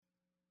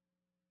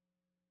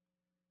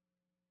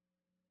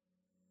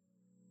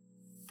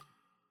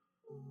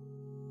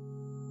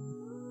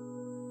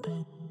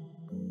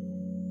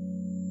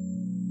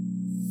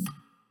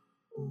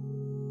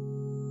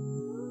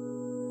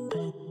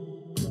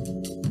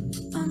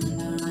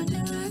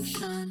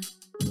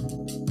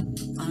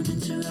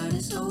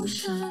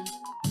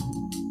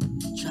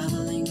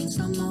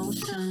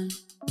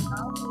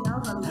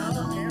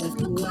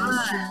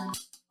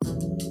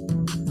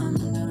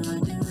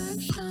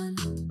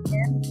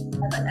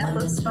another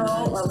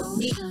episode of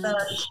Meet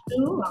the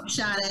Shoe. I'm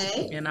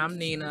Sade. And I'm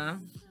Nina.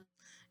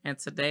 And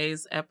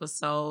today's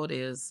episode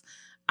is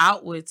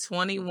Out with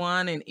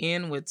 21 and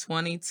In with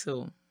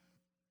 22.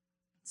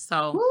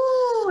 So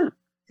Woo!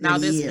 now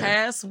this year.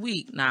 past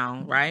week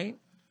now, right?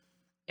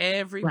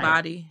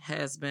 Everybody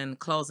has been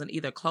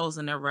either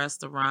closing their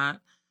restaurant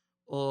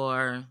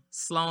or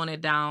slowing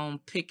it down,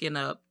 picking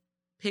up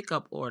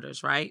pickup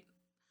orders, right?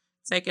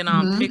 Taking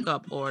on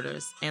pickup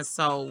orders. And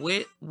so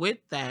with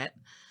that,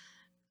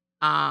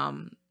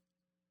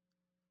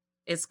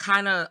 it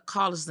kind of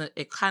caused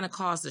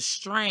a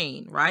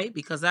strain, right?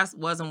 Because that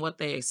wasn't what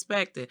they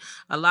expected.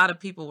 A lot of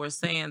people were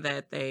saying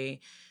that they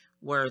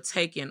were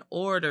taking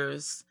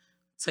orders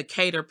to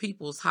cater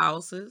people's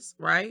houses,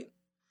 right?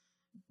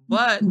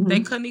 But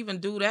they couldn't even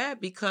do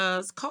that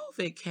because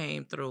COVID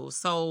came through.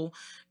 So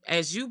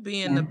as you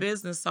being the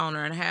business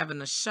owner and having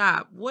a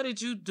shop, what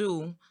did you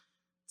do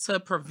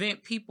to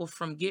prevent people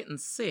from getting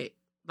sick?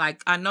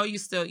 Like, I know you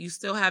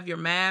still have your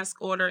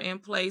mask order in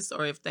place,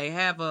 or if they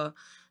have a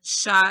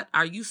shot,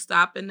 are you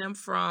stopping them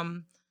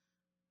from,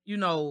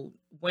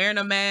 wearing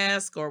a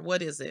mask, or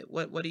what is it?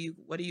 What are you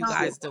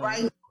guys doing?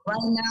 Right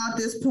now at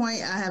this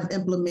point, I have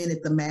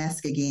implemented the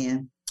mask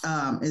again.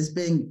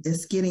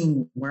 It's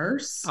getting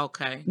worse.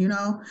 Okay.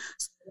 So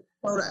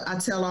I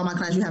tell all my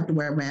clients, you have to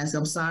wear a mask.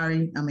 I'm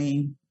sorry.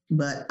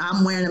 But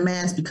I'm wearing a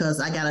mask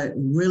because I got a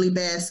really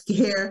bad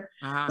scare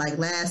like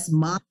last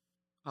month.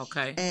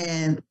 Okay.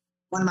 And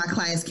one of my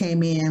clients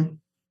came in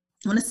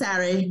on a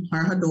Saturday,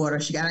 her daughter,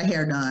 she got her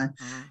hair done.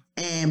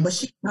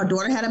 But her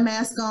daughter had a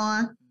mask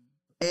on,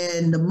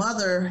 and the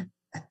mother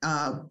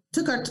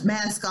took her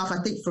mask off,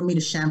 I think, for me to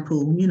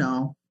shampoo,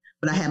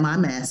 but I had my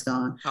mask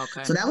on.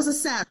 Okay. So that was a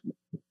Saturday.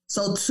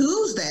 So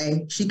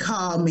Tuesday, she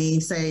called me,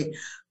 say,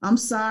 I'm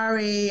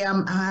sorry, I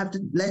have to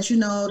let you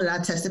know that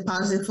I tested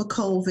positive for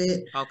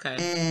COVID. Okay.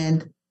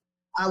 And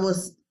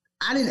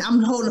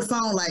I'm holding the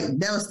phone like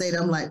devastated.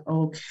 I'm like,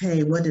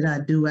 okay, what did I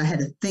do? I had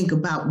to think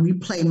about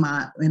in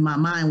my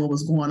mind what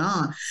was going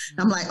on.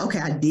 I'm like, okay,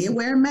 I did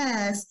wear a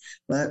mask,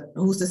 but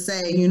who's to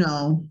say,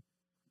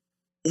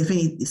 if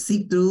any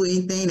seep through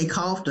anything, they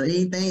coughed or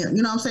anything,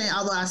 you know what I'm saying?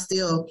 Although I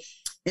still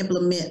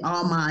implement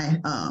all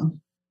my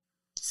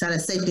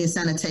safety and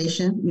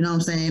sanitation, you know what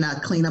I'm saying? I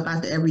clean up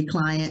after every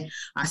client.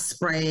 I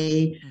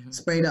spray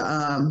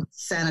the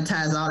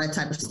sanitize, all that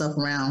type of stuff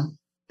around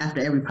after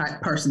every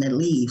person that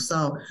leaves.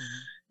 So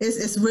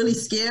it's really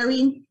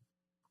scary.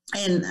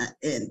 And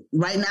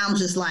right now I'm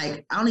just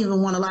like, I don't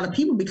even want a lot of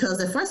people, because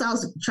at first I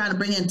was trying to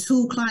bring in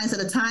 2 clients at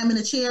a time in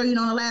the chair, in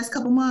the last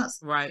couple months.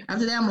 Right.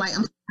 After that, I'm like,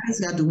 I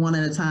just got to do one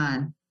at a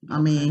time.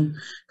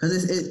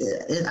 Because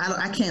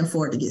I can't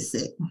afford to get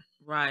sick.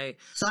 Right.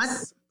 So I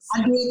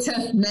did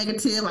test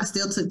negative. I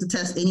still took the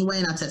test anyway,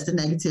 and I tested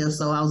negative,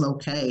 so I was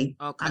okay.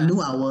 I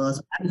knew I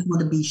was. I just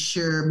wanted to be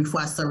sure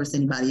before I service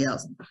anybody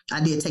else.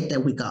 I did take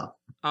that week off.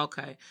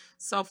 Okay.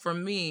 So for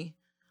me,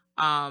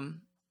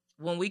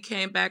 when we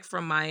came back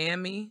from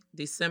Miami,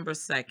 December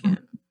 2nd,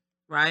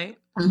 right?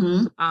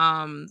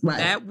 Right.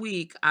 That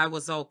week I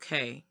was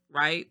okay,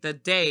 right? The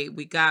day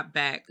we got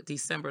back,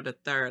 December the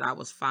 3rd, I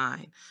was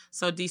fine.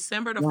 So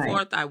December the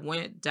 4th, I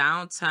went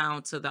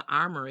downtown to the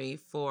Armory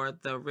for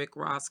the Rick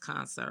Ross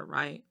concert,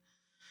 right?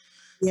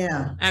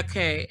 Yeah.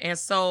 Okay. And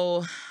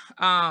so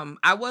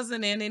I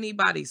wasn't in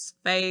anybody's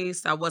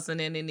face. I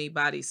wasn't in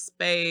anybody's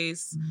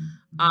space.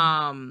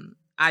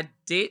 I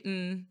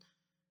didn't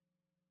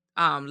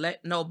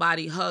let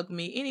nobody hug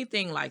me,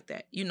 anything like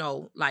that,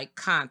 like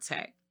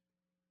contact.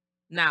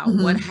 Now,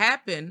 what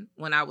happened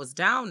when I was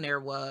down there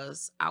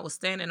was I was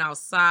standing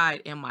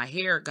outside and my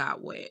hair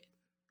got wet,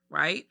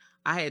 right?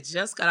 I had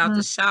just got out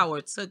the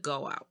shower to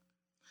go out.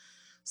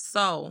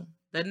 So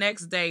the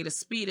next day, to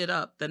speed it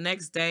up,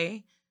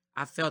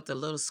 I felt a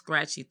little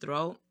scratchy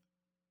throat.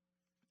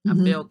 I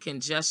felt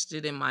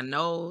congested in my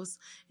nose.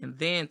 And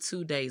then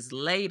 2 days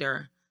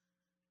later,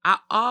 I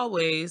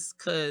always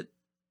could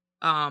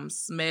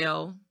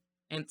smell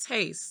and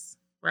taste,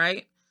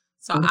 right?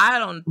 So I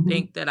don't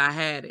think that I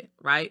had it,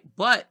 right?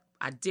 But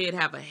I did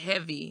have a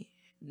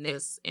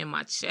heaviness in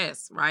my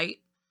chest, right?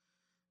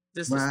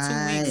 This was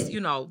 2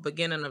 weeks,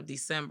 beginning of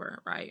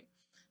December, right?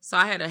 So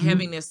I had a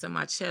heaviness in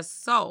my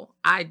chest. So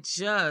I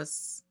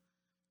just,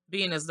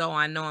 being as though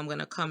I know I'm going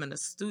to come in the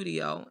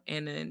studio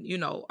and then,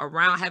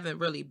 haven't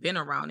really been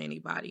around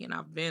anybody. And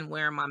I've been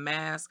wearing my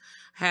mask,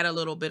 had a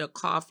little bit of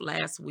cough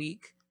last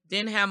week,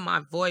 didn't have my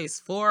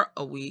voice for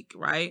a week,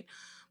 right?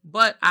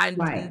 But I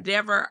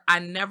never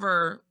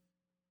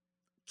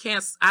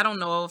can't, I don't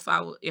know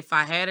if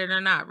I had it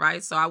or not,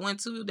 right? So I went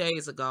 2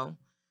 days ago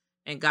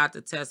and got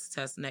the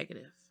test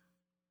negative,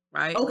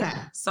 right? Okay.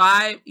 So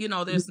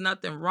there's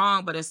nothing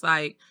wrong, but it's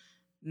like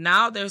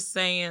now they're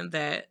saying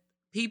that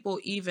people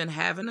even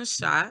having a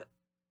shot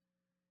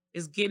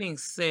is getting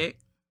sick,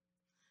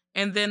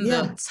 and then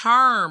the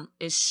term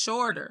is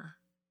shorter.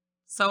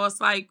 So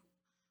it's like,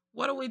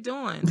 what are we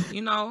doing?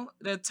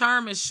 The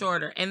term is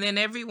shorter, and then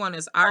everyone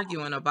is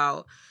arguing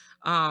about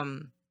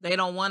they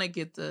don't want to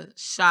get the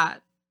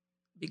shot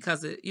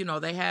because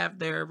they have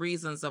their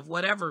reasons of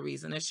whatever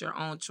reason. It's your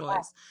own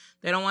choice.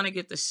 They don't want to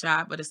get the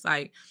shot, but it's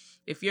like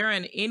if you're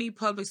in any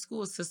public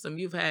school system,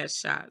 you've had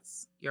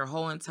shots your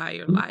whole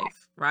entire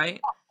life,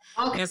 right?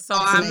 Okay, And so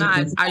that's I'm not.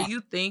 amazing. Are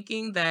you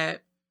thinking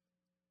that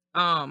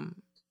um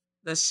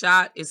the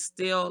shot is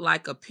still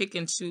like a pick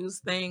and choose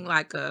thing,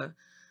 like a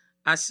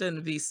I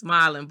shouldn't be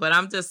smiling, but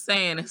I'm just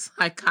saying it's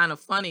like kind of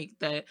funny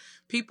that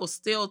people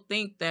still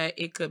think that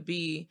it could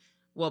be,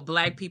 well,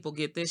 black people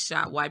get this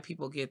shot, white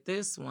people get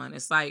this one.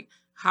 It's like,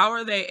 how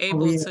are they Oh,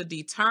 able yeah. to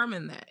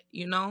determine that?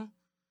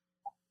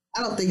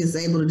 I don't think it's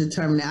able to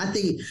determine that. I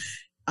think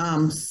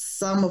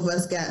some of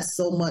us got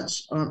so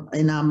much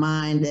in our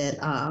mind that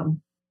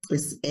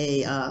it's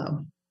a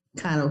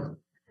kind of,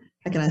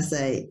 how can I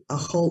say, a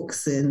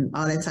hoax and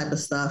all that type of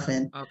stuff.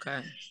 And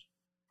Okay.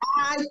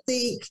 I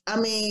think,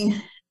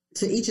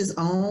 to each his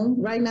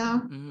own right now.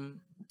 hmm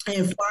And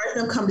as far as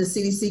them come to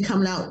CDC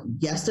coming out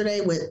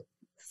yesterday with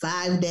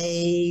 5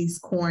 days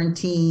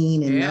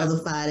quarantine and Yeah.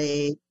 another 5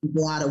 days,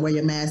 go out and wear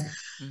your mask.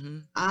 hmm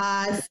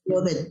I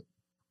feel that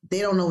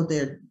they don't know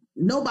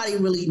nobody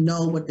really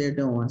know what they're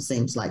doing,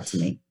 seems like to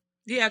me.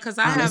 Yeah, because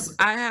I have It's,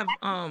 I have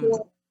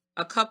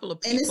a couple of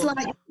and it's people.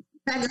 like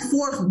back and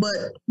forth, but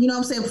you know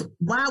what I'm saying?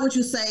 Why would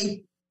you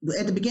say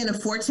at the beginning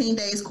 14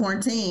 days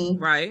quarantine,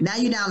 Right. now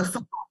you're down to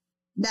 5?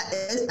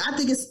 I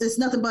think it's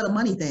nothing but a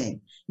money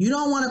thing. You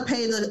don't want to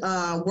pay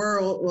the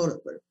world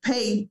or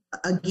pay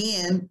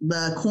again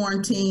the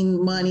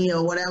quarantine money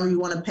or whatever you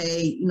want to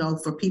pay,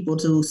 for people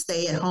to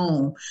stay at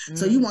home.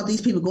 So you want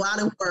these people to go out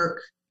and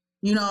work,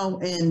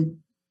 and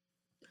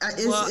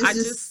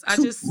it's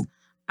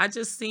I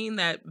just seen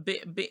that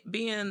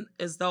being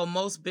as though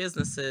most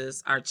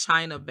businesses are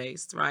China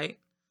based, right?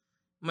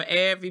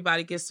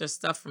 Everybody gets their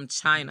stuff from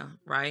China,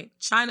 right?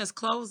 China's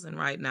closing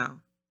right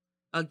now.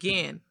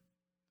 Again,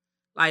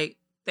 like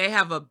they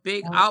have a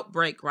big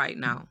outbreak right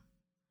now.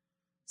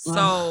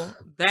 So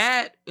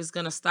that is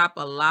going to stop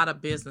a lot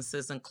of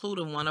businesses,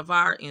 including one of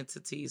our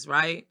entities,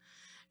 right?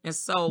 And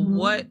so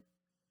what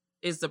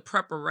is the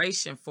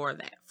preparation for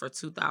that for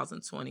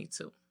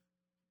 2022?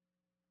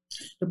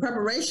 The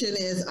preparation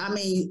is,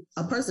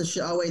 a person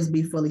should always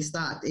be fully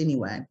stocked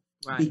anyway,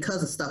 Right.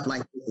 because of stuff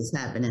like this is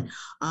happening.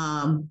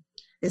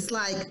 It's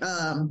like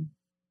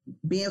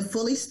being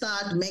fully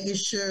stocked, making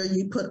sure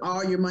you put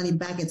all your money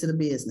back into the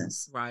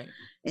business. Right.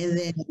 And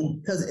then,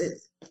 because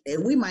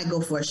we might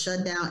go for a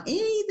shutdown,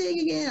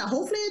 anything again.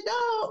 Hopefully it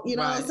don't, you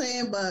know what I'm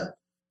saying? But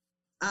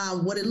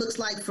what it looks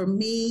like for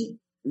me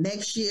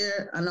next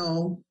year, I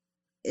know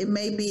it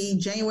may be,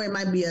 January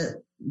might be a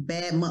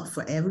bad month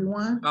for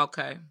everyone.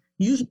 Okay.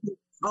 Usually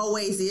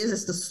always is.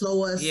 It's the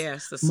slowest.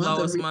 Yes, the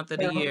slowest month of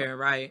the year,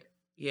 right?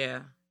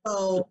 Yeah.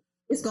 So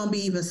it's going to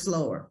be even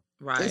slower.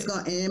 Right.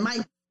 And it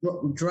might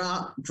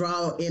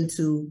draw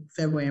into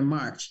February and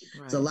March.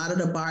 Right. So a lot of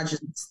the barges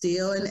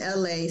still in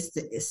LA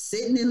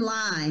sitting in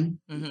line,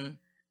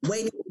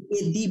 waiting to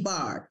get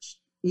debarged.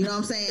 You know what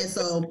I'm saying?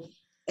 So,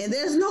 and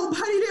there's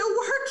nobody there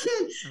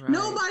working. Right.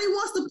 Nobody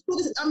wants to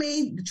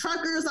put.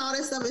 Truckers, all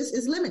that stuff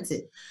is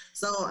limited.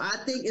 So I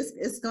think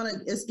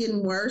it's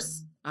getting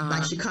worse.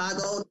 Like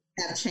Chicago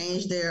have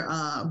changed their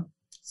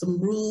some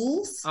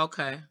rules.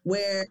 Okay.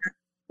 Where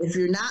if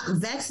you're not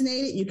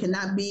vaccinated, you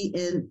cannot be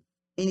in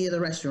any of the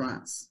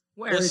restaurants.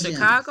 Where in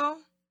Chicago?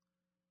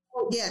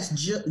 Oh, yes,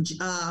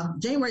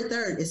 January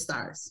 3rd it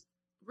starts.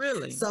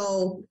 Really?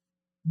 So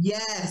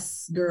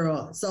yes,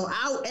 girl. So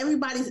I've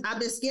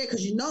been scared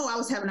because I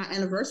was having our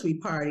anniversary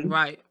party.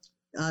 Right.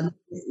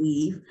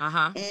 Eve.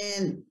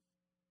 And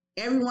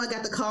everyone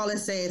got the call and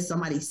said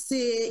somebody's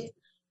sick.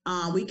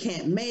 We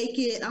can't make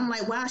it. I'm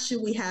like, why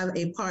should we have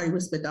a party? We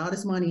spent all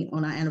this money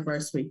on our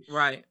anniversary.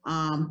 Right.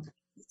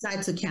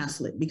 Decided to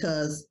cancel it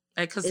because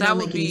that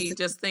would be,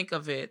 just think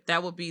of it,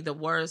 that would be the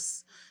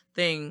worst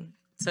thing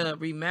to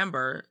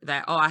remember,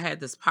 that I had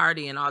this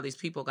party and all these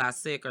people got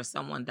sick or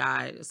someone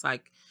died. It's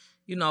like,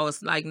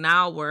 it's like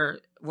now we're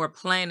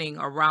planning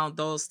around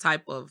those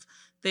type of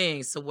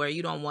things, so where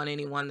you don't want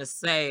anyone to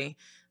say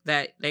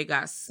that they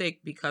got sick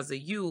because of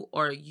you,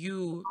 or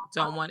you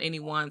don't want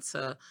anyone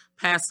to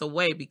pass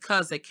away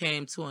because they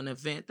came to an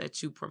event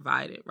that you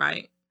provided,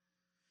 right?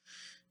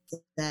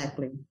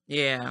 Exactly.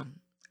 Yeah.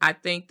 I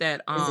think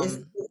that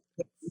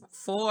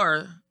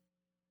for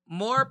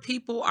more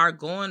people are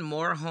going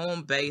more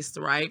home based,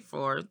 right,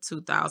 for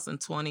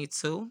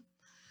 2022.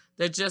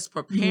 They're just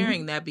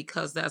preparing that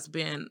because that's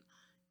been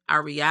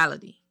our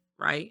reality,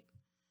 right?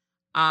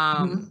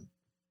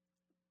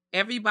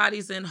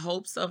 Everybody's in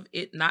hopes of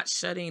it not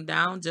shutting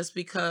down, just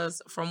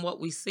because from what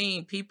we've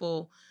seen,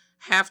 people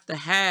have to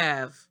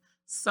have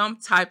some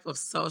type of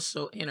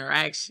social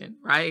interaction,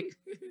 right?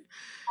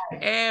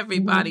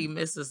 Everybody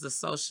misses the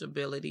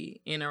sociability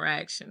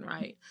interaction,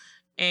 right?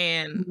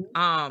 And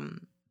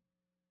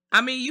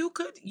you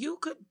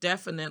could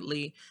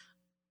definitely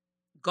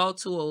go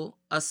to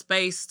a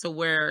space to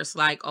where it's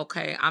like,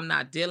 okay, I'm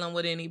not dealing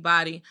with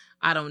anybody,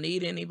 I don't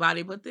need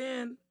anybody. But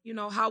then,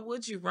 how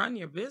would you run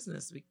your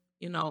business,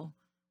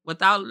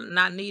 without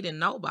not needing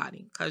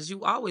nobody? Because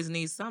you always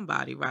need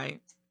somebody, right?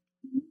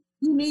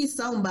 you need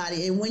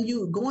somebody. And when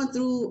you going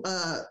through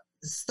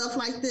stuff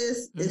like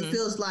this, it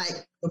feels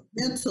like the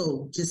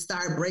mental just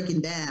start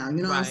breaking down.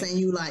 You know what I'm saying?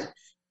 You like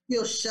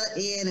feel shut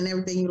in and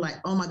everything. You like,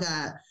 oh my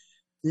God,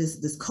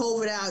 this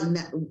COVID out.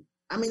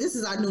 I mean, this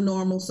is our new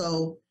normal,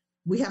 so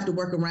we have to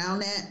work around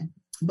that.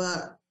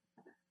 But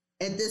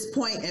at this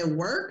point at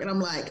work, and I'm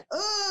like,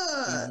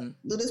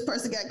 this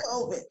person got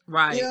COVID.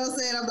 Right. You know what I'm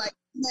saying? I'm like,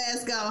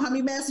 mask on. How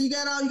many masks you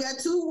got on? You got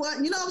 2,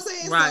 what? You know what I'm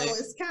saying? Right. So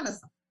it's kind of,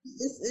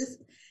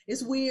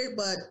 it's weird,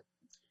 but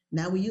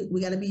now we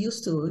got to be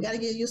used to it. We got to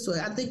get used to it.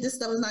 I think this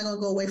stuff is not going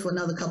to go away for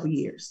another couple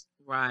years.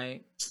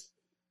 Right.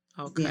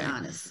 Okay. To be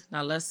honest.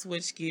 Now let's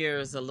switch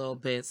gears a little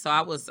bit. So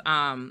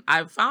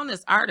I found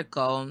this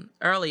article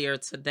earlier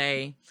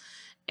today,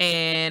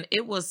 and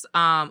it was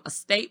a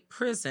state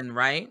prison,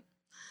 right?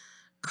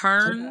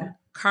 Kern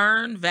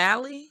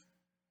Valley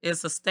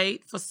is a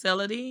state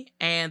facility,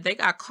 and they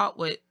got caught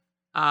with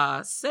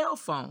cell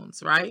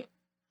phones, right?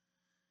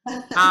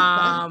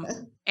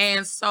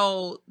 And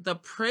so the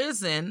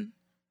prison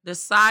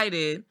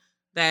decided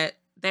that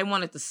they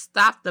wanted to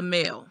stop the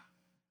mail.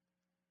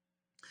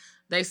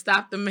 They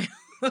stopped the mail.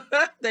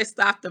 They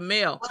stopped the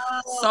mail.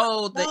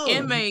 So the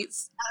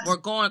inmates were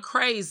going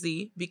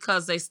crazy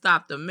because they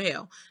stopped the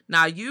mail.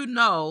 Now, you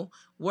know,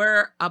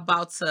 we're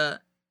about to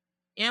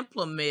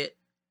implement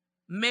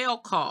mail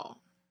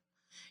call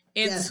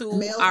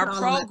into our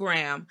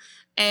program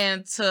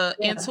and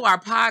into our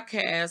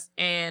podcast,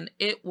 and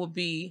it will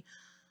be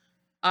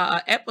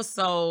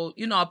episode,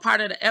 a part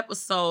of the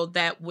episode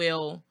that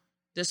will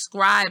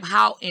describe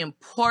how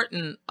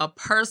important a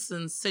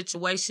person's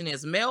situation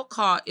is. Mail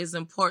call is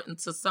important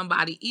to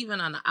somebody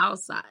even on the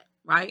outside,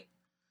 right?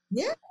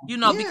 Yeah.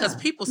 Because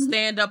people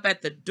stand up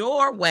at the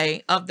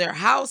doorway of their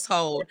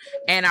household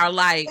and are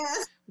like,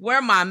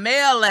 where my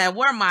mail at?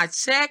 Where my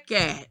check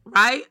at?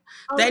 Right?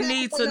 They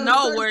need to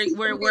know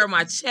where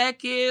my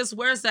check is.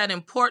 Where's that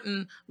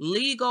important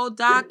legal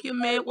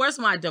document? Where's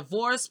my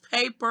divorce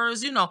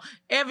papers?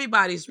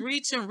 Everybody's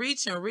reaching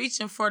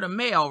for the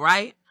mail,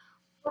 right?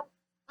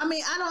 I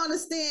mean, I don't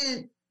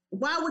understand.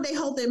 Why would they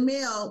hold their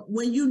mail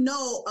when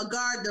a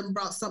guard them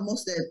brought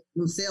most of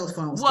their cell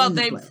phones? Well,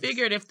 they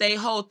figured if they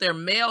hold their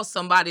mail,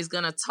 somebody's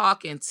gonna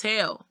talk and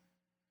tell.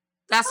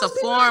 That's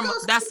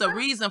that's a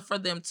reason for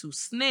them to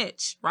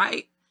snitch,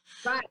 right?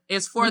 Right.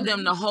 It's for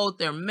them to hold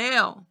their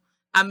mail.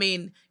 I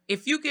mean,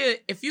 if you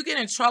get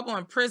in trouble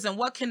in prison,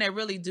 what can they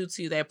really do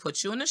to you? They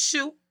put you in a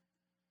shoe.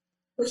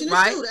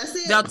 Right? That's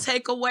it. They'll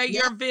take away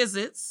your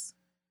visits,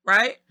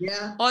 right?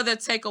 Yeah. Or they'll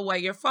take away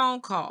your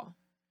phone call.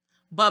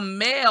 But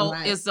mail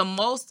is the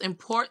most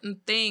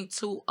important thing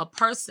to a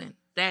person,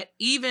 that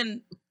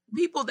even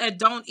people that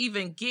don't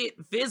even get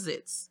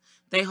visits,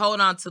 they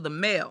hold on to the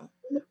mail,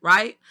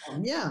 right?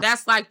 Yeah.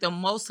 That's like the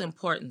most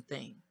important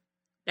thing.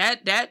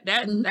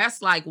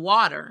 That's like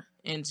water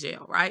in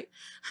jail, right?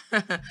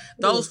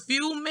 Those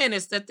few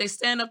minutes that they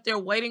stand up there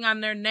waiting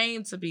on their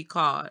name to be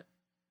called.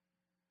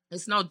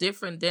 It's no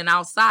different than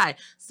outside.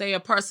 Say a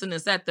person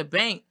is at the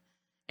bank,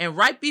 and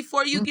right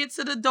before you get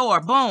to the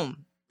door,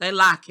 boom, they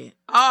lock it.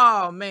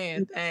 Oh,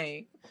 man,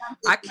 dang.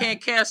 I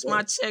can't cash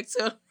my check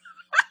till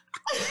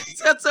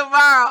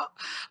tomorrow.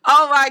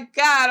 Oh, my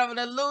God, I'm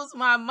going to lose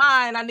my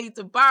mind. I need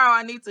to borrow.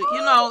 I need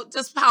to,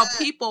 just how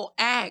people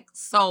act.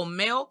 So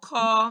mail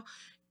call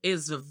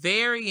is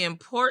very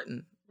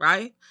important,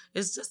 right?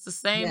 It's just the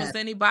same as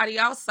anybody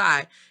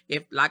outside.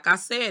 If, like I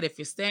said, if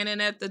you're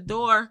standing at the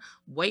door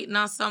waiting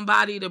on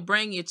somebody to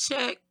bring your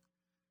check,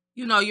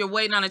 you're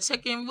waiting on a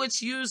check in,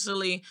 which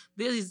usually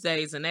these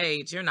days and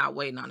age, you're not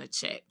waiting on a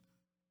check.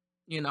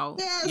 Your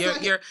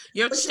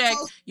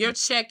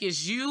check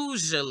is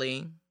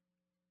usually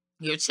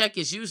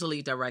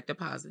direct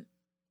deposit,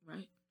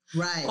 right?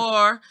 Right.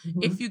 Or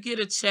if you get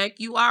a check,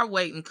 you are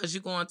waiting because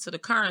you're going to the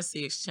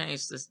currency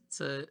exchange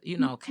to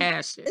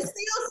cash it. It's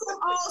still some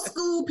old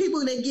school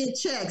people that get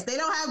checks. They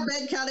don't have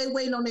bank account. They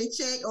waiting on their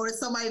check or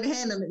somebody to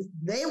hand them.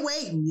 They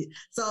waiting.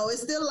 So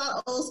it's still a lot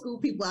of old school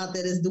people out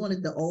there that's doing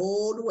it the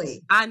old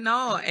way. I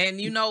know,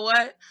 and you know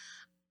what?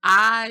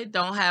 I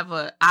don't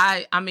have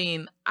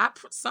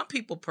some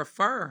people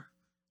prefer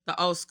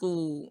the old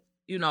school.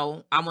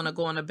 I want to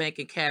go in the bank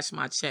and cash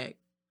my check.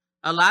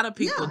 A lot of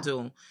people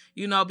do,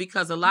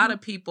 because a lot of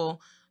people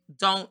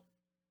don't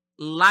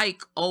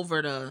like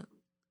over the,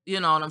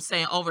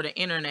 over the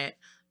internet.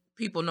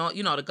 People know,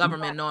 the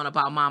government knowing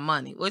about my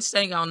money, which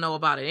they ain't gonna know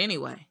about it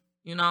anyway.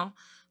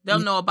 They'll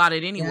know about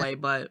it anyway,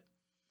 but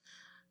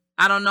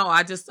I don't know.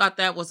 I just thought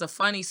that was a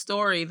funny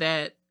story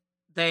that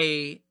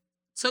they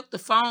took the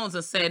phones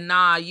and said,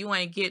 nah, you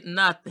ain't getting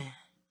nothing.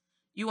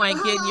 You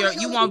ain't getting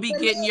you won't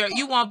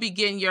be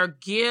getting your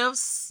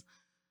gifts.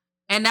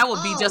 And that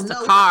would be just a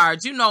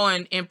card.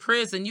 In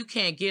prison, you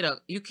can't get a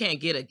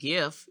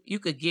gift. You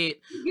could get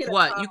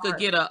what? You could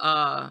get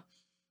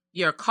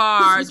your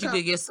card. You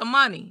could get some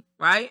money,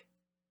 right?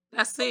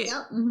 That's it. Yep.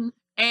 Mm-hmm.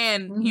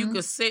 And you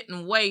could sit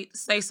and wait.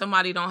 Say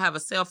somebody don't have a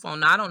cell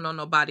phone. Now, I don't know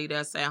nobody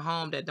that's at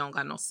home that don't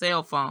got no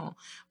cell phone.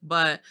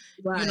 But,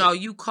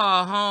 you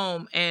call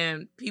home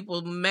and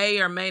people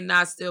may or may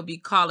not still be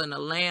calling a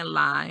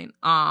landline.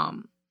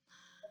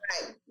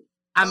 Right.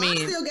 I I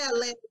mean, still got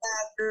land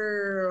back,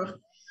 girl.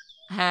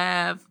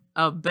 have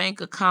a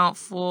bank account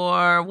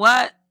for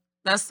what?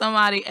 That's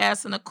somebody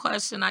asking a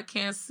question. I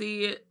can't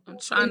see it. I'm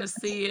trying to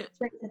see it.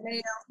 Check the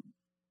mail.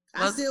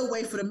 I What's still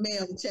wait for the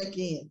mail to check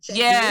in.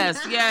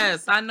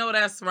 yes, I know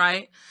that's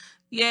right.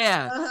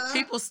 Yeah, Uh-huh.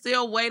 people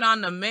still wait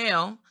on the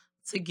mail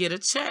to get a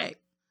check.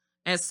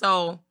 And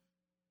so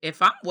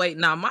if I'm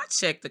waiting on my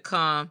check to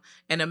come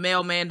and the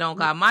mailman don't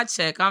got my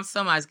check,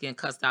 somebody's getting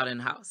cussed out in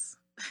the house.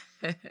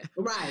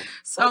 Right.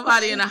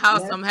 Somebody in the Okay.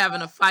 house, Yes. I'm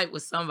having a fight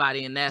with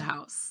somebody in that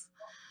house.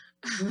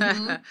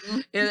 Mm-hmm.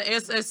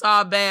 It's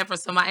all bad for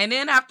somebody. And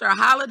then after a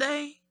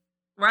holiday,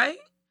 right?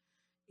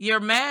 You're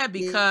mad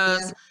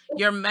Yeah.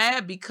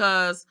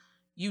 because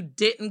you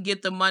didn't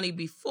get the money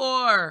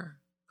before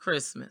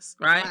Christmas,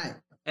 right? Right.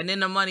 And then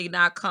the money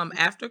not come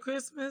after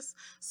Christmas.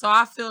 So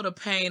I feel the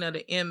pain of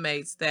the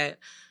inmates that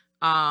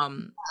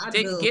I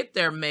didn't do. get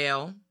their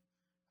mail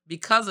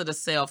because of the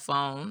cell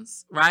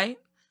phones, right?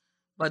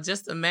 But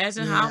just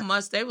imagine how Yeah.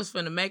 much they was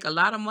finna make a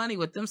lot of money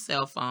with them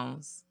cell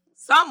phones.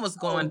 Something was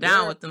going Oh, down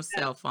girl. with them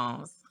cell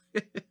phones.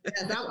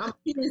 Yes, I'm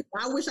curious.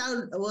 I wish I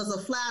was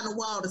a fly on the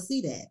wall to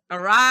see that. All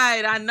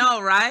right, I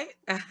know, right?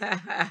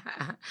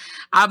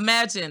 I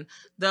imagine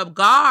the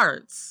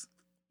guards.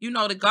 You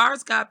know, the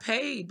guards got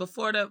paid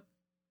before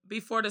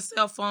the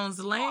cell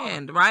phones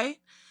land, right?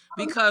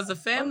 Because the Oh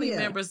family yeah.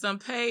 members done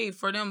paid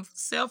for them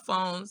cell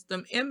phones,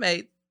 them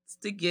inmates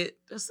to get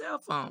the cell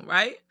phone,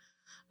 right?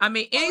 I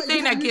mean, Oh,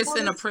 anything have that you gets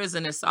in a noticed?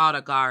 prison, it's all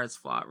the guards'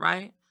 fault,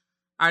 right?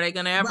 Are they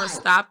gonna ever Right.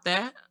 stop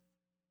that?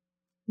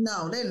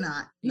 No, they're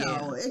not. Yeah,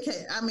 No, it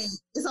can't. I mean,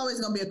 it's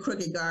always gonna be a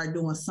crooked guard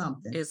doing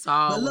something. it's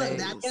But look, I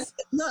always. guess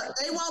look,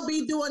 they won't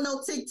be doing no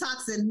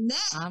TikToks in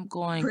that I'm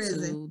going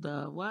prison. to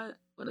the what?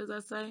 What does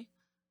that say?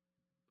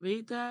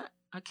 Read that?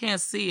 I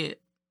can't see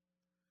it.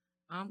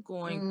 I'm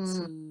going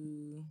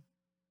Mm,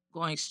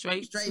 straight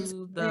straight to to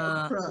the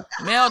mail the truck.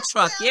 mail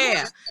truck. Well,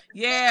 Yeah.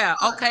 Yeah.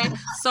 Okay.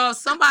 So if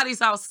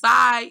somebody's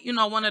outside,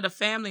 one of the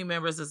family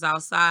members is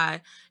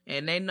outside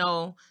and they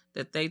know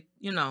that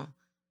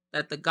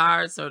that the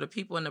guards or the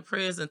people in the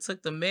prison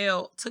took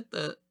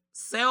the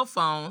cell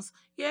phones.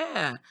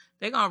 Yeah.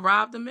 They're going to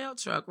rob the mail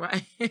truck,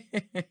 right?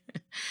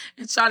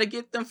 And try to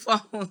get them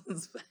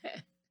phones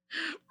back.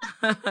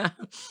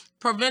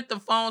 Prevent the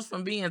phones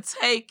from being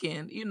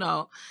taken.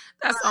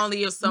 That's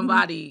only if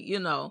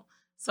Mhm.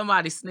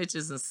 somebody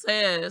snitches and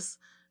says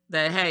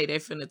that, hey, they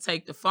finna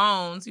take the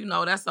phones.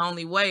 That's the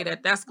only way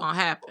that's gonna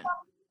happen.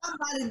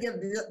 Somebody give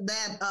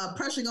that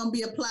pressure gonna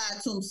be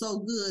applied to them so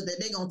good that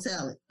they gonna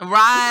tell it.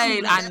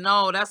 Right. I That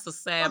know. That's the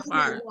sad gonna get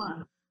part.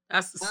 one.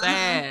 That's the Uh-huh.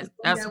 sad.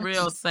 That's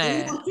real And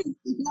sad.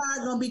 the guard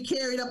gonna be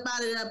carried up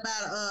out of there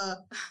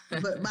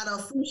by the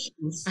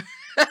officials,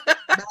 by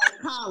the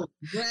collar,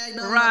 dragged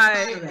on up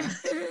out of Right.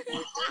 there.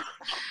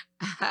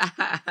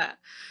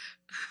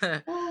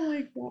 Oh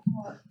my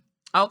God.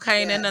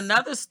 Okay, and then Yes.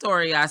 another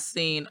story I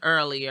seen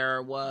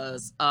earlier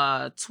was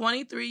a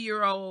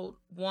 23-year-old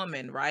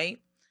woman,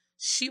 right?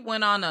 She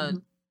went on a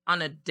Mhm.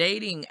 on a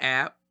dating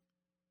app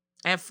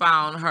and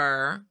found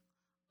her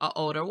a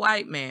older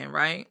white man,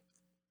 right?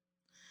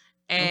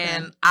 Okay.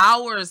 And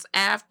hours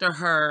after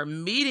her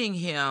meeting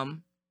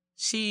him,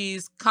 she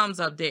comes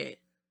up dead.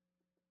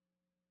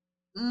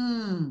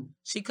 Mm.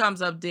 She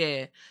comes up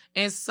dead.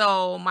 And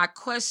so my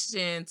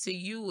question to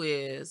you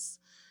is,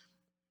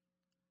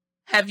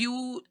 have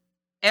you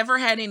ever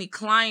had any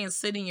clients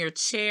sit in your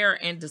chair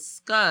and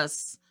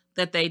discuss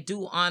that they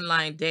do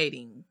online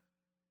dating?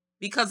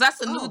 Because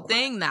that's a new Oh,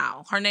 thing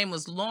now. Her name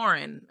was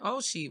Lauren.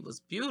 Oh, she was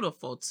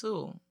beautiful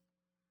too.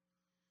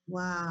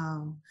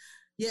 wow.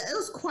 Yeah,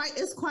 it's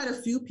quite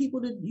a few people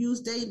that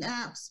use dating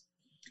apps.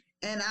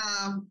 And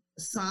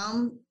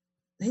some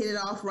hit it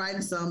off right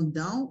and some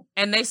don't.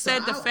 And they So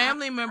said the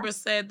family members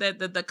said that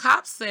the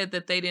cops said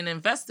that they didn't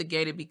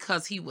investigate it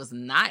because he was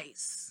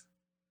nice.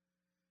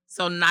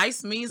 So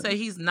nice means that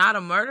he's not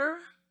a murderer?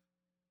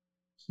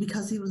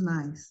 because he was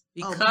nice.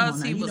 Oh, come Because on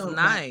now. he You was know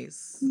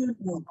nice. you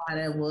know why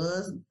that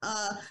was.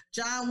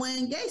 John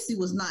Wayne Gacy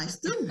was nice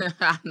too.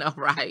 I know,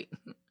 right?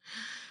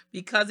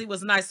 Because he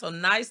was nice. So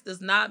nice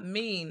does not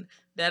mean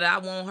that I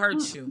won't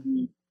hurt you.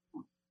 Mm-mm.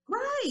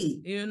 Right.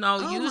 Oh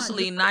my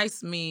Usually God.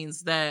 nice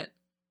means that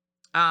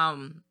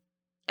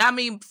I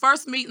mean,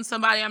 first meeting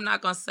somebody, I'm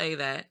not gonna say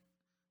that.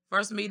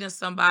 First meeting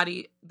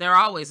somebody, they're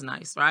always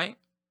nice, right?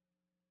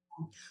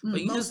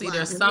 But Most usually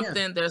there's likely,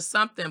 yeah.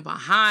 something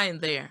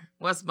behind there.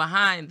 What's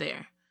behind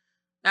there?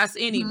 That's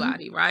Mhm.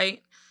 anybody,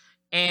 right?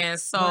 And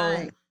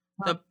so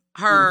Right.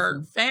 her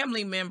Beautiful.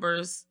 family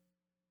members,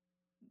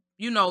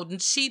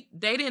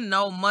 they didn't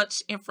know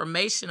much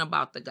information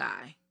about the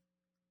guy.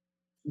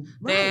 They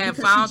Right. had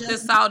Because she found just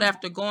this out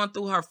after going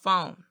through her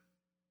phone.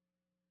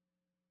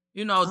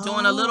 Doing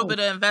a little oh bit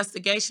of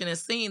investigation and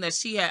seeing that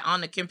she had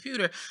on the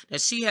computer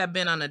that she had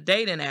been on a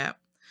dating app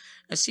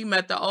and she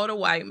met the older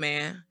white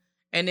man.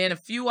 And then a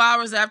few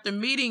hours after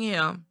meeting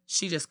him,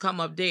 she just come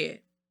up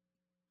dead.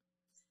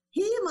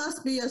 he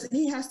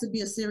has to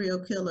be a serial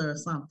killer or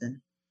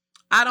something.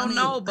 I I don't mean,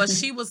 know, but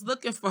she was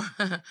looking for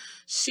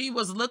she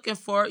was looking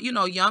for,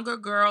 younger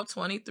girl,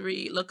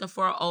 23, looking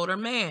for an older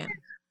man.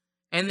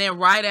 And then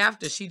right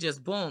after, she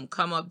just boom,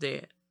 come up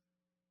dead.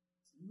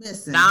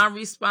 listen.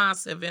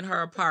 Non-responsive in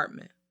her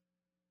apartment.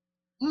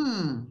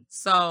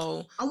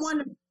 So I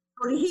wonder,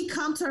 did he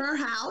come to her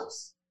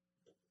house?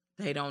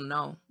 they don't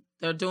know.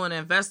 They're doing an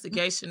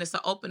investigation. It's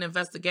an open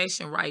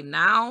investigation right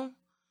now.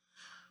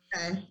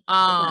 Okay.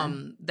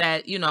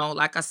 That,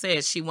 like I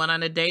said, she went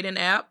on a dating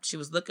app. She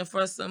was looking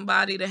for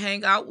somebody to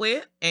hang out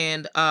with,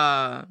 and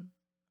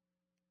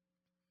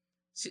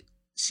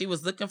she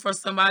was looking for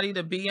somebody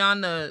to be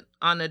on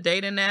the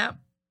dating app,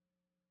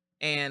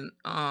 and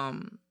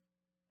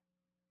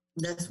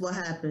that's what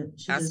happened.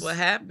 That's what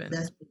happened.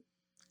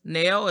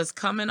 Nell is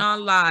coming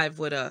on live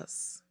with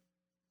us.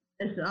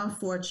 It's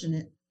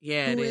unfortunate.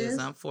 Yeah, it is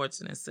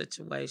unfortunate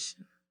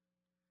situation.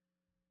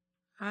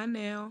 Hi,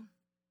 Nell.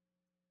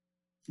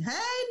 Hey,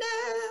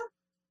 Nell.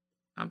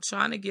 I'm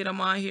trying to get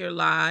him on here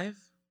live.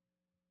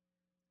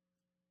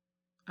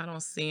 I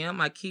don't see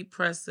him. I keep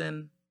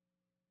pressing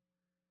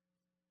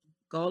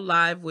go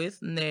live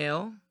with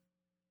Nell.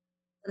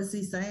 What is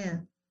he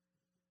saying?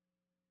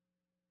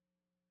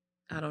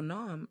 I don't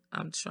know.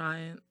 I'm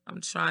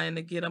trying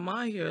to get him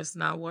on here. It's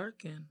not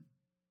working.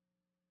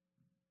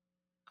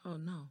 Oh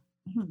no.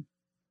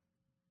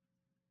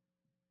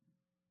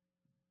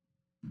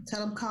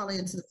 Tell him call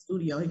into the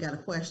studio. He got a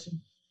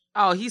question.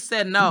 Oh, he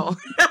said no.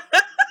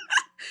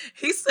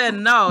 He said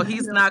no.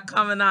 He's not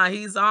coming on.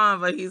 He's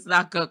on, but he's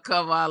not gonna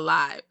come on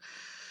live.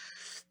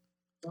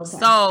 Okay.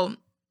 So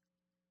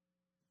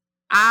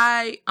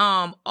I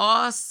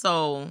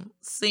also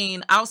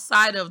seen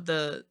outside of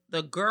the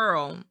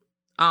girl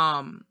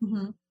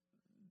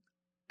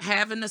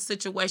having a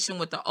situation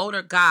with the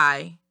older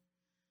guy,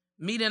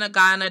 meeting a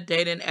guy on a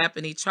dating app,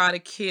 and he tried to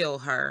kill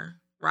her,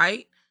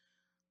 right?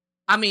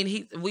 I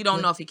mean, we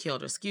don't know if he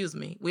killed her. Excuse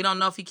me. We don't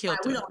know if he killed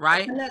her,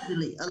 right?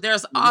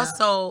 There's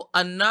also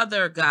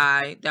another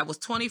guy that was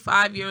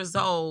 25 years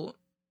old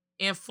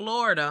in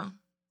Florida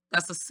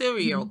that's a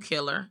serial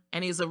killer,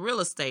 and he's a real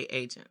estate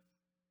agent.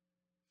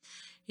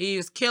 He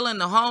was killing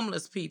the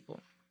homeless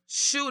people,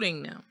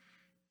 shooting them.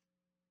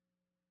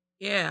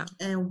 Yeah.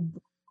 And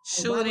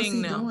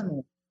shooting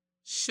them.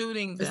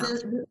 Shooting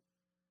them.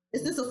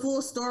 Is this a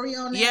full story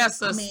on that? Yes,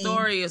 the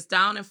story is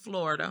down in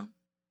Florida.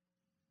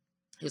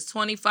 He's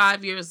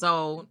 25 years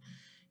old.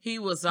 He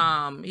was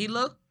he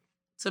looked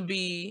to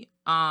be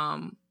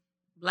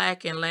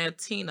Black and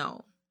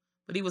Latino,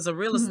 but he was a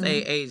real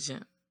estate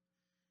agent.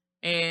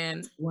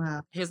 And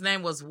his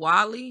name was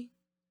Wally,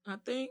 I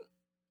think.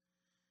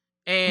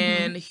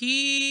 And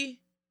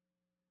he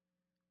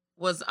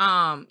was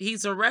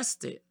he's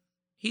arrested.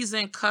 He's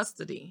in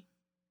custody.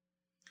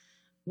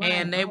 Right.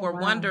 And they were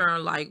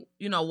wondering, like,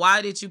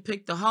 why did you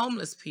pick the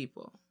homeless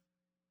people?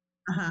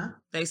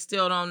 They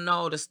still don't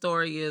know. The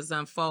story is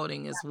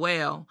unfolding as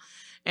well.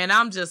 And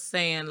I'm just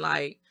saying,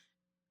 like,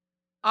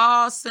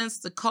 since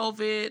the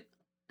COVID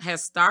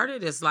has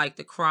started, it's like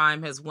the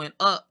crime has went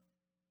up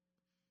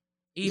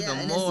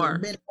even more.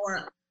 It's been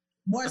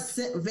more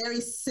very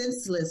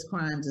senseless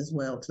crimes as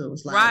well, too.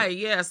 It's like, right,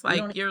 yes,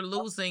 like you're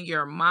losing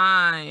your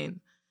mind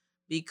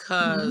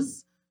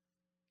because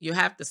you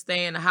have to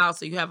stay in the house,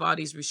 so you have all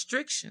these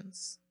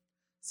restrictions.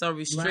 So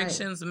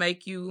restrictions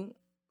make you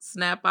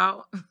snap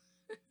out.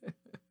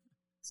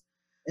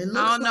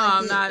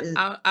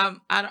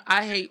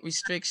 I hate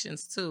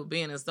restrictions too,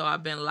 being as though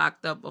I've been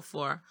locked up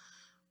before.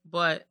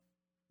 But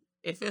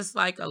if it's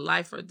like a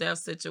life or death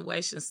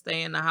situation,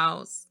 stay in the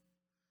house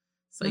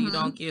so you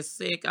don't get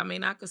sick. I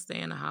mean, I could stay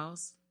in the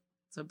house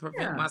to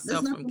prevent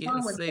myself from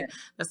getting sick.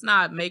 That's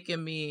not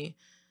making me,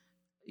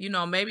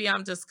 maybe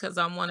I'm just because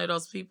I'm one of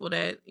those people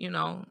that,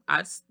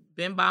 I've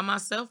been by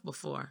myself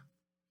before.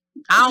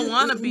 I don't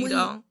want to be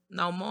though,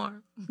 no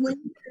more.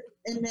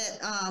 In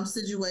that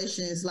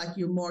situation, it's like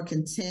you're more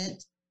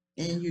content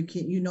and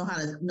you know how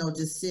to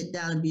just sit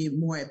down and be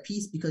more at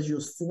peace because you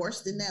was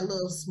forced in that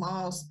little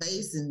small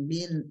space and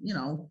being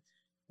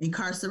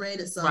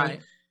incarcerated. So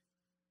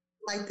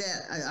like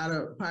that,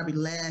 I'd probably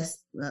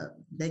last.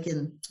 They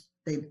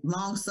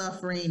long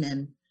suffering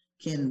and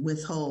can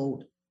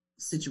withhold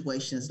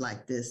situations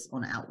like this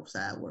on the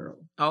outside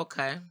world.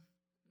 Okay,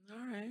 all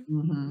right.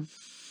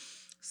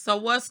 So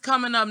what's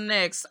coming up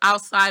next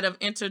outside of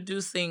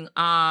introducing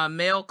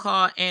mail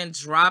call and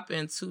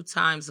drop-in 2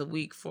 times a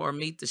week for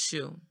Meet the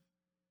Shoe?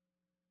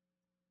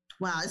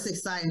 Wow, it's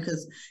exciting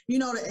because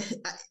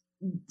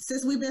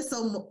since we've been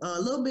a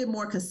little bit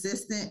more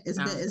consistent,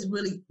 it's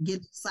really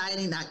getting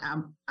exciting.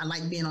 I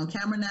like being on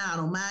camera now. I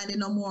don't mind it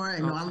no more.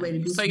 I'm ready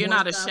to do. So you're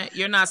not ashamed.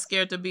 You're not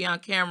scared to be on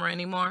camera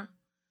anymore.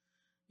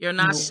 You're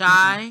not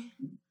shy.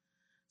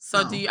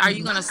 So are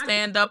you gonna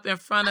stand up in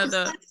front of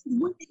the?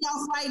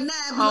 Right now,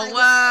 oh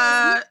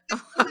what?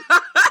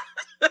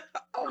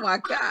 Oh my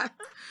God!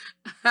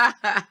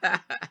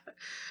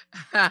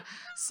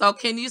 So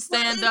can you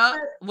stand up?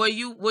 Will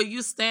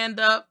you stand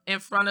up in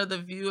front of the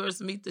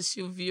viewers, Meet the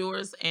Shoe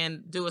viewers,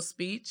 and do a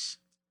speech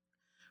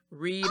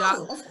read out,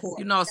 Oh, of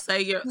course.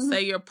 say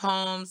your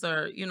poems,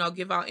 or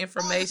give out Oh,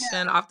 information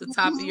yeah. off the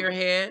top of your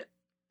head?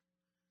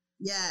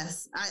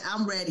 Yes,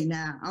 I'm ready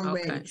now. I'm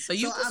Okay. ready. So So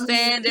you can I mean,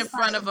 stand in it's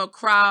front like, of a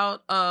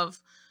crowd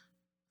of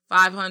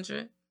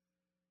 500.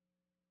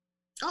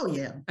 oh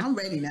yeah, I'm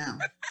ready now.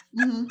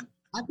 hmm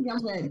I think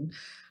I'm ready.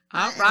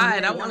 All I am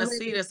right. I ready. want I'm to ready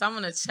see to this. I'm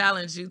going to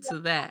challenge you be to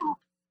that.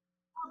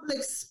 a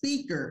public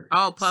speaker.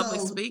 Oh, public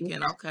So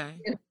speaking. Okay.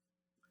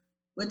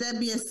 with that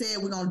being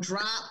said, we're gonna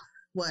drop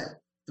what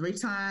 3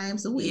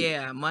 times a week.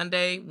 Yeah.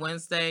 Monday,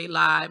 Wednesday,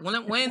 live.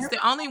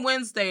 Only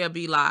Wednesday will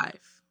be live.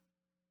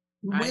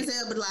 Right? Wednesday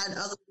will be live. The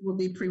other will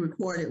be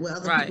pre-recorded with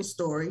other Right. people's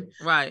story.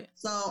 Right.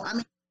 So I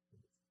mean,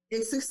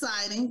 it's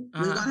exciting.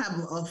 We're Uh-huh. gonna have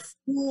a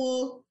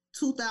full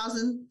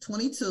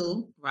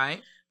 2022.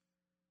 Right.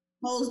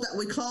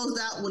 We closed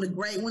out with a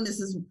great one. This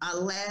is our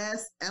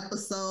last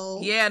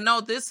episode. Yeah, no,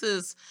 this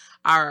is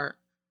our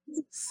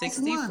Last one of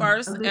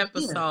 61st the year.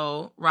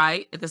 episode,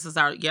 right? This is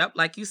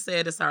like you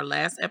said, it's our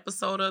last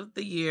episode of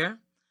the year.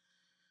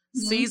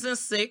 Mhm. Season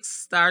 6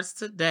 starts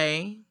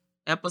today,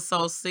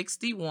 episode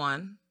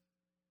 61,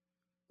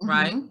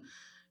 right? Mhm.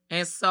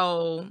 And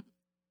so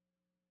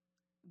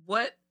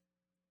what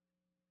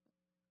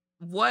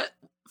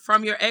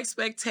from your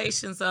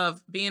expectations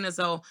of being as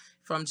though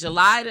from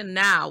July to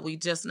now, we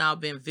just now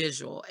been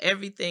visual.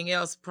 Everything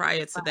else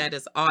prior to that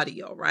is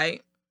audio,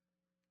 right?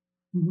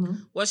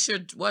 Mhm.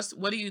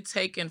 What are you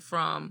taking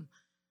from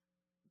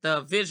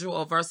the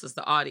visual versus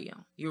the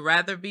audio? You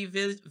rather be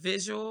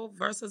visual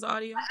versus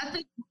audio? I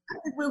think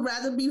we'd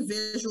rather be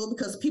visual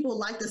because people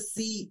like to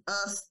see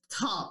us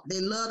talk. They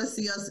love to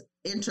see us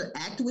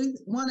interact with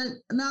one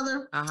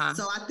another. Uh-huh.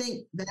 So I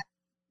think that's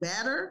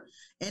better.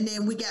 And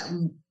then we got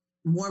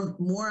more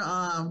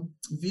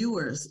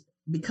viewers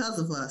because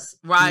of us.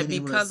 Right,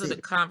 being able to because of see the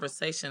it.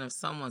 conversation of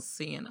someone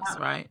seeing us,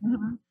 right?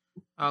 Mhm.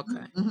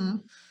 Okay.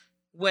 Mhm.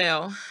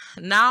 Well,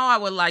 now I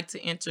would like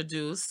to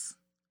introduce,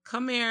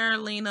 come here,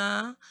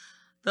 Lena,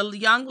 the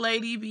young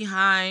lady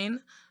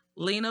behind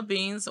Lena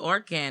Beans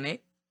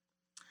Organic.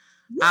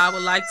 I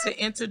would like to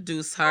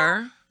introduce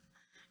her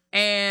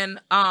and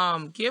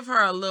give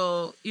her a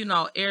little,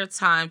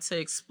 airtime to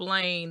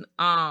explain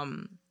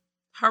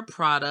her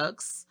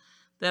products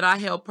that I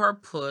help her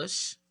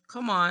push.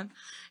 Come on.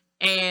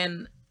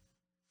 And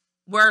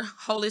we're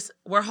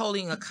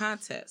holding a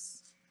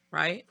contest,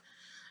 right?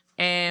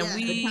 And Yes,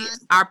 the we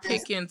contest. are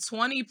picking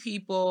 20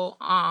 people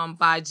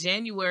by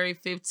January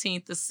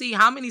 15th to see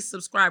how many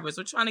subscribers.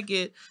 We're trying to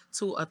get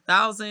to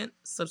 1,000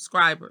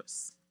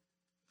 subscribers.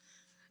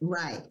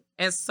 Right.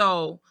 And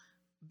so,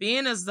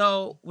 being as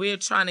though we're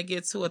trying to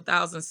get to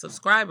 1,000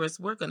 subscribers,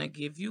 we're going to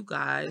give you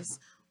guys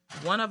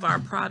one of our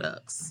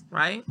products,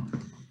 right?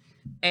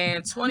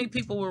 And 20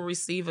 people will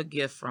receive a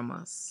gift from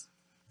us.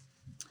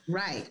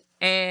 Right.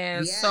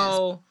 And Yes.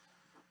 so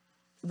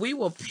we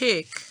will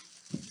pick.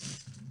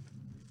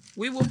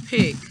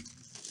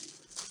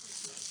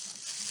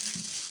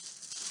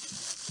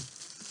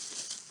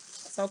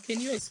 So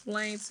can you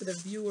explain to the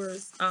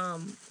viewers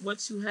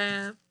what you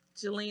have,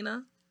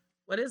 Jelena?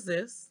 What is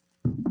this?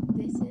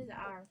 This is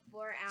our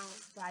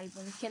 4-ounce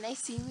bodybuilder. Can they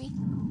see me?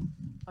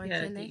 Or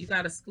Yeah, can they? you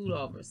gotta scoot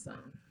over some.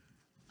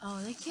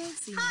 Oh, they can't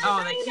see me.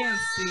 Oh, they can't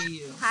see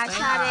you. Hi, Say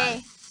hi.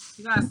 Sade.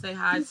 You gotta say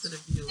hi to the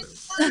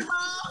viewers. You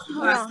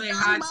Hold gotta on. say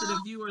hi to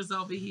the viewers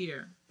over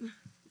here. You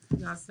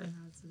gotta say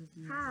hi to the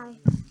viewers. Hi. over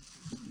here.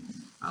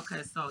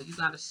 Okay, so you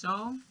gotta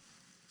show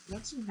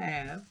what you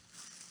have.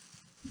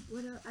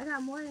 What else? I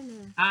got more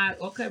than that.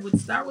 Okay, we'll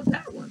start with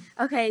that one.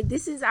 Okay,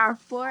 this is our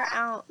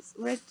 4-ounce.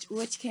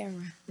 Which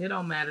camera? It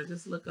don't matter.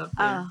 Just look up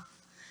there. Oh,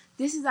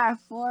 this is our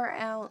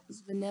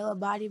 4-ounce vanilla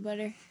body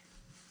butter.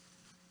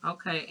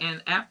 Okay,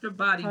 and after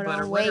body Hold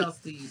butter, on, what wait. else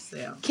do you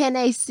sell? Can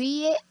they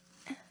see it?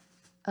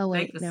 Oh They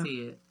wait, can no.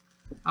 see it.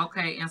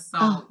 Okay, and so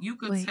Oh, you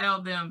could wait.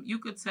 tell them. Here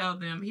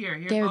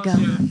There we goes go.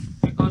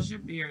 here goes your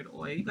beard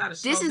oil. You gotta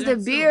show This is them the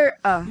too. beard.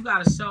 You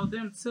gotta show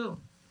them too.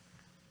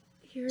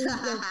 Here's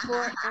the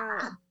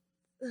 4-ounce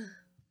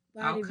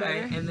body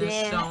Okay, butter. and then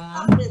Then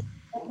show them.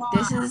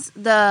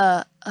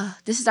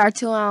 this is our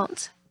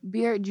 2-ounce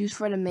beard juice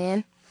for the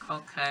men.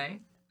 Okay,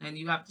 and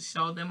you have to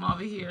show them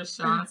over here.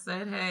 Sean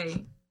said,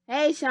 "Hey."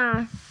 Hey,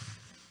 Sean.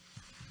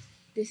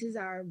 This is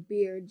our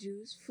beard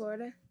juice for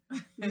the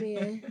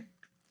men.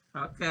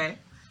 Okay.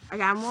 I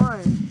got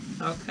more.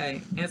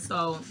 Okay, and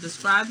so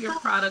describe your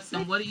products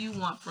and what do you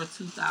want for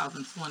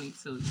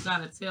 2022? You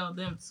gotta tell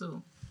them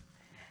too.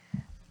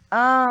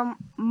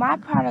 My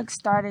product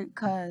started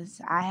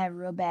because I have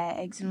real bad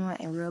eczema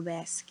and real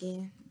bad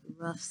skin,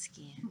 rough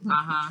skin.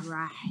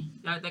 Right.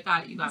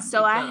 You got.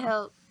 So I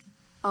helped.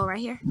 Oh, right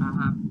here.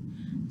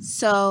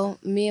 So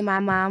me and my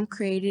mom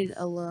created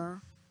a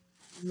little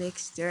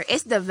mixture.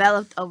 It's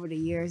developed over the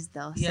years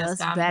though, Yes, so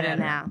it's got better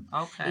now.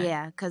 Okay.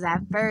 Yeah, because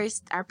at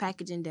first our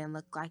packaging didn't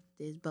look like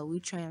this, but we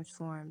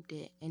transformed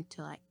it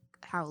into like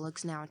how it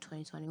looks now in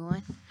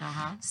 2021.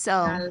 So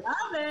I love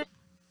it.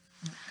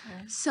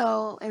 Okay.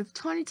 So in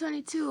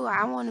 2022,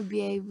 I want to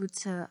be able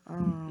to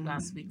You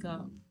gotta speak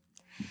up.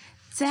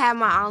 to have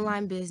my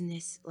online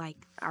business, like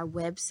our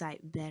website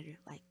better,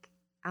 like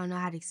I don't know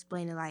how to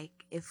explain it, like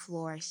it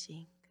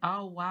flourishing.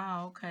 Oh,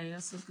 wow. Okay,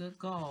 that's a good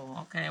goal.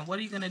 Okay, and what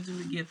are you going to do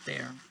to get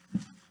there?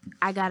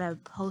 I gotta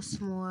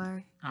post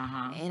more,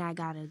 Uh-huh. and I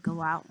gotta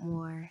go out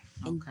more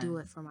and Okay. do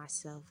it for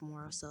myself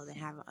more so than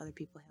having other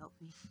people help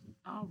me.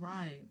 All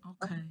right.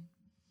 Okay.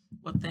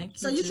 Well, thank you,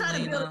 So you're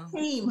trying to build Jelena. a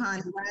team,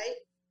 honey, right?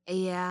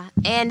 Yeah,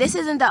 and this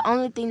isn't the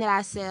only thing that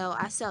I sell.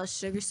 I sell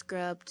sugar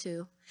scrub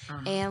too,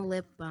 Uh-huh. and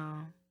lip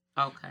balm,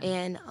 Okay.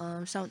 and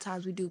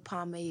sometimes we do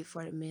pomade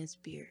for the men's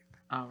beard.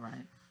 All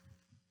right.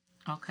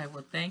 Okay.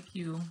 Well, thank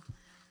you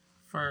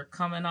for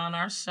coming on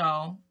our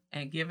show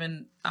and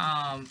giving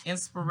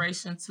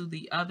inspiration to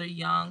the other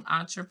young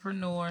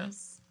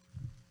entrepreneurs.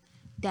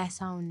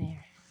 That's on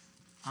there.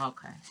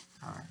 Okay.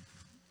 All right.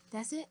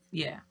 That's it.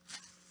 Yeah.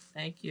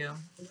 Thank you.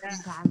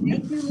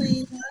 Thank you,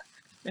 Lena.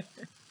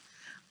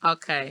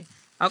 Okay.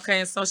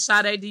 Okay. So,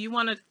 Sade, do you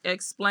want to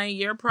explain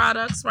your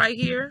products right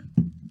here?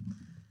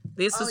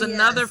 This is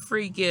another Yes.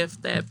 free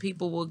gift that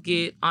people will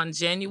get on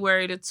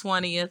January the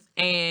 20th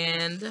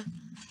and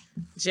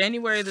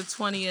January the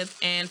 20th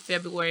and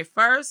February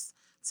 1st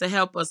to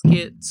help us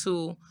get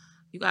to,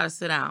 you got to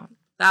sit down,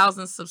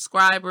 1,000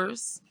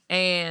 subscribers.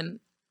 And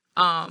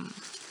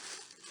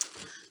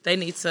they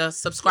need to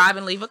subscribe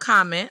and leave a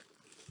comment.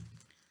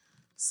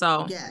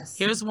 So Yes.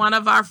 here's one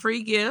of our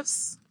free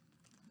gifts.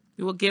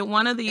 You will get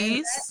one of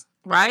these,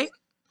 right?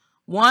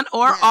 One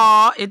or Yes.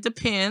 all. It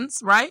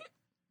depends, right?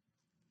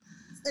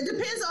 It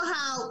depends on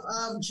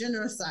how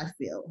generous I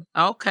feel.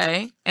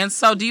 Okay. And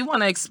so do you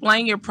want to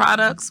explain your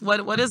products?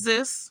 What is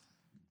this?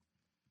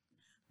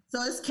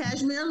 So it's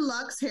Cashmere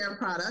Luxe hair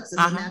products.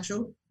 It's Uh-huh. a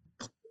natural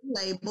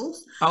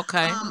labels.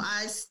 Okay.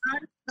 I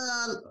started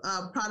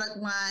a product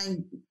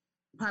line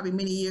probably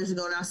many years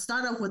ago, and I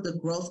started off with the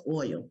growth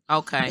oil.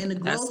 Okay. And the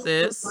That's growth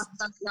this. oil I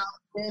started off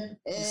with,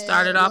 You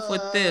started off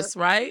with this,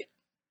 right?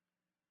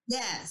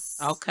 Yes.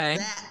 Okay.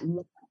 That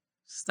one.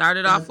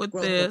 Started off with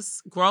growth oil.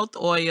 this growth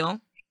oil.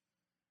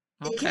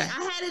 Okay. I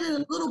had it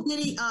in a little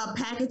bitty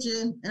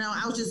packaging, and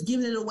I was just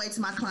giving it away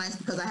to my clients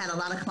because I had a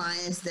lot of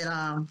clients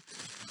that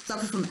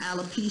suffer from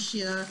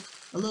alopecia,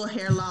 a little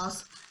hair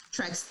loss,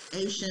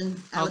 traction,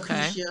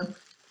 alopecia. Okay.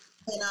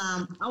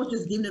 And I was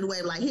just giving it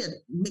away, like, here,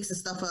 mixing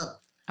stuff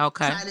up.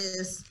 Okay. Try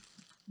this,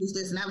 use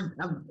this. And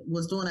I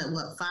was doing it,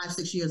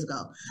 5-6 years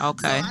ago.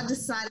 Okay. So I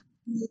decided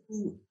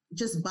to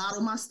just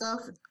bottle my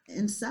stuff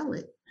and sell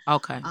it.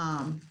 Okay.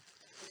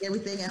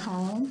 Everything at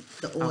home,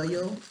 the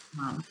oil.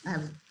 I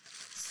have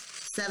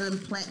 7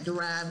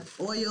 plant-derived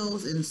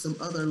oils and some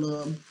other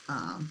little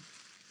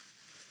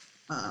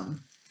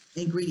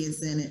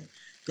ingredients in it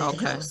that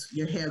Okay. helps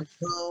your hair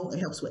grow. It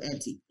helps with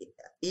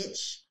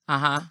anti-itch.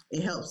 Uh-huh.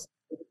 It helps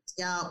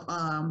scalp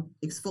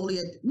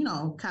exfoliate,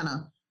 kind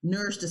of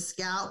nourish the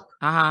scalp.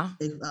 Uh-huh.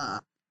 It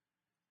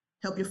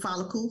help your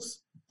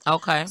follicles.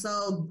 Okay.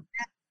 So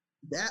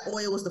that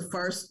oil was the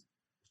first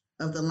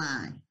of the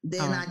line.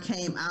 Then I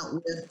came out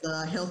with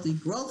the Healthy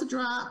Growth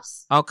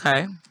Drops,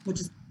 Okay. which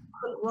is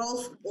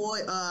growth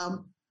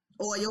oil,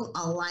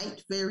 a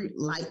light, very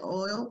light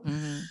oil.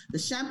 Mm-hmm. The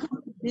shampoo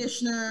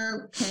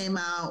conditioner came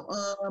out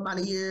about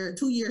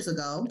 2 years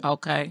ago.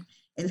 Okay.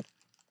 And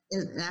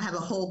I have a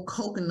whole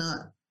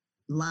coconut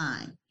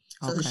line.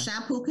 So the Okay.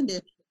 shampoo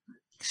conditioner.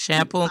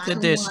 Shampoo and 5-in-1.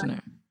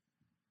 conditioner.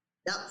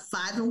 Yep,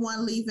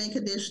 5-in-1 leave-in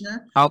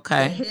conditioner.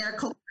 Okay.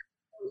 The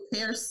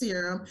hair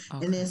serum,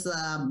 Okay. and it's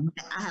I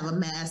have a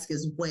mask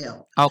as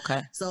well.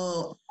 Okay.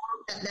 So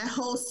that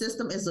whole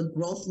system is a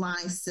growth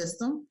line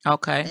system,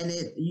 Okay. and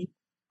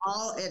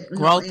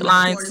Growth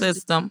line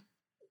system.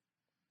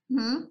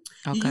 You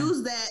Okay.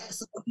 use that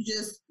so you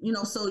just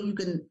so you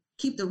can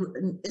keep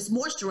it's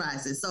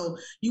moisturizing. So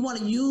you want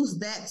to use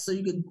that so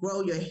you can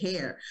grow your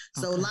hair.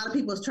 So Okay. a lot of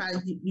people try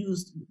to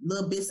use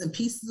little bits and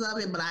pieces of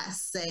it, but I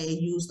say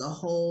use the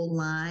whole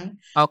line.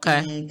 Okay.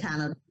 And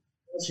kind of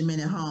regimen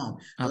at home.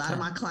 A lot of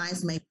Okay. my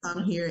clients may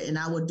come here and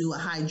I will do a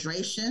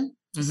hydration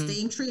Mhm.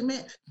 steam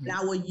treatment. And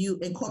I will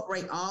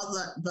incorporate all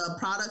the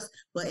products,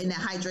 but in that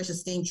hydration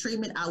steam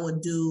treatment, I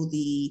would do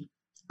the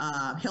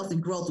Healthy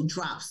Growth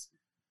Drops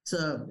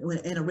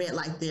in a red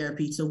light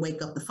therapy to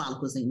wake up the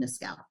follicles in the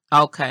scalp.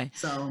 Okay.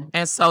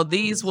 So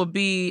these will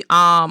be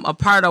a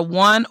part of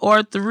 1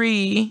 or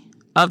 3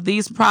 of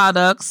these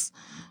products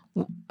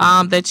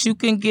that you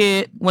can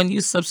get when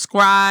you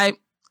subscribe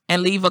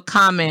and leave a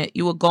comment.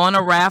 You will go on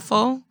a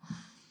raffle,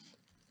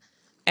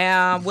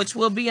 which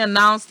will be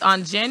announced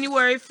on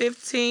January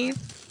 15th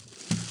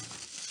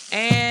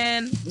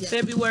and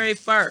February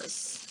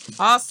 1st.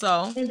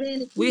 Also, and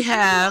then we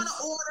have.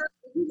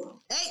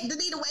 Hey,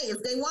 Danita, wait.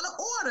 If they want to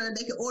order,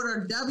 they can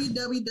order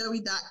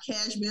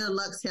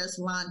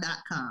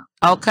www.cashmereluxhairsalon.com.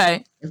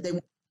 Okay. If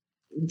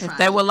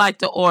they would like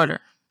to order.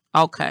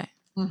 Okay.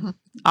 Mm-hmm.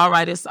 All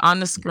right. It's on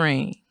the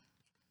screen.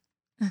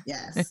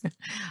 Yes.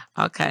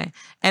 Okay.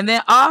 And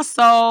then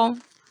also,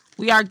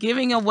 we are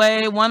giving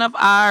away one of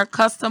our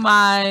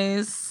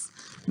customized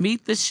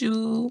Meet the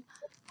Shoe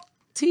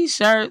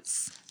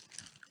t-shirts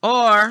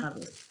or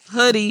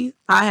hoodie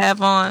I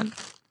have on.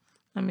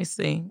 Let me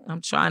see. I'm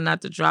trying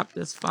not to drop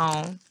this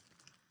phone.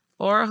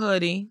 Or a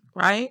hoodie,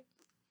 right?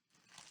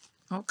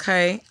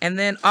 Okay. And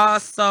then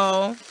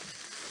also,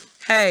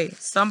 hey,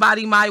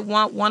 somebody might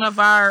want one of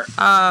our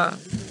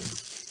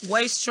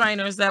waist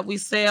trainers that we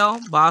sell,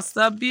 Bossed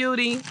Up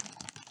Beauty.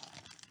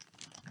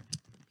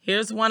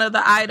 Here's one of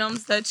the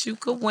items that you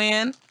could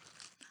win.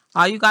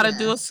 All you got to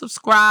do is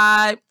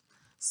subscribe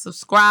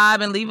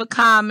and leave a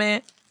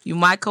comment. You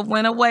might could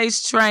win a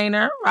waist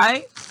trainer,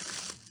 right?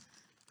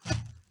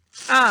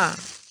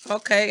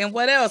 Okay. And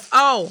what else?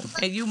 Oh,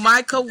 and you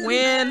might could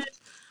win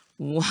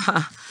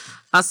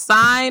a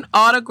signed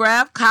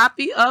autographed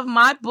copy of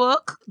my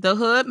book, The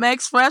Hood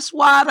Makes Fresh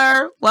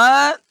Water.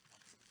 What?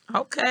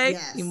 Okay.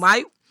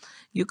 Yes.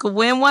 You could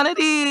win one of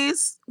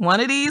these. One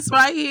of these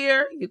right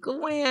here. You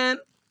could win.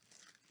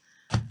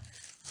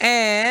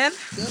 And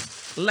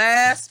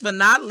last but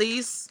not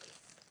least,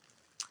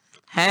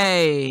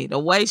 hey, the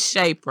waist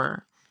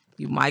shaper.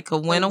 You might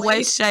could win a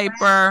waist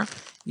shaper.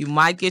 You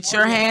might get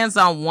your hands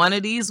on one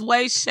of these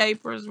waist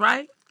shapers,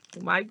 right?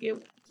 You might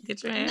get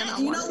your hands on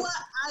one. You know what?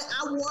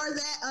 I wore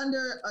that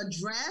under a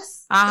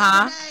dress.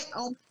 I'm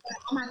gonna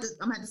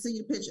have to see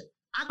you the picture.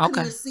 I couldn't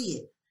even see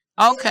it.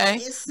 Okay.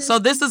 So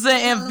this is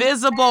an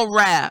invisible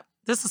wrap.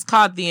 This is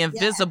called the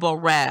invisible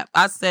wrap.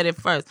 I said it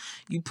first.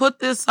 You put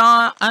this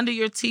on under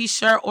your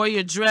t-shirt or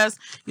your dress.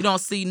 You don't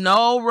see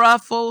no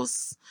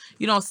ruffles.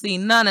 You don't see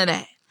none of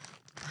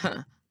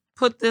that.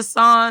 Put this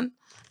on,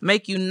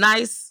 make you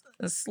nice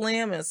and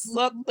slim and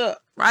sucked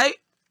up, right?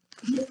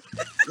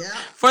 Yeah.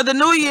 For the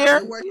new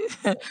year,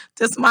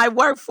 this might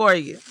work for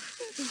you.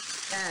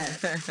 Yeah.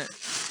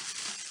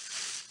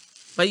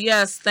 But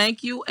yes,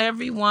 thank you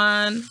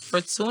everyone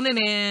for tuning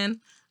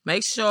in.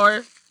 Make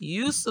sure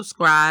you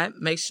subscribe.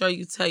 Make sure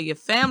you tell your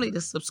family to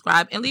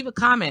subscribe and leave a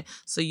comment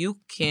so you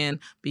can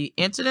be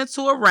entered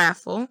into a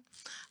raffle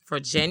for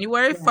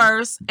January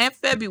 1st and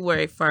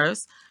February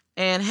 1st.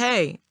 And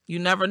hey, you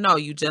never know.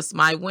 You just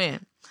might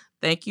win.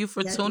 Thank you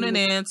for tuning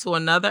in to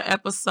another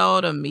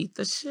episode of Meet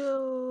the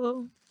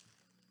Shoe.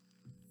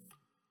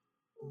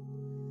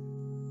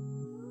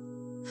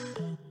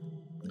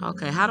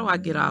 Okay, how do I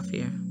get off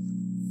here?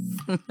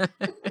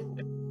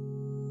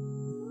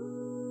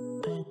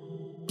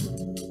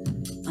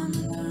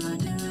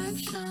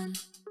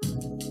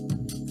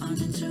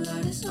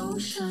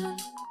 Ocean,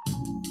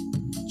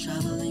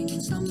 traveling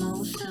in slow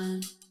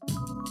motion,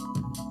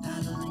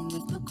 paddling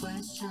with no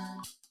question.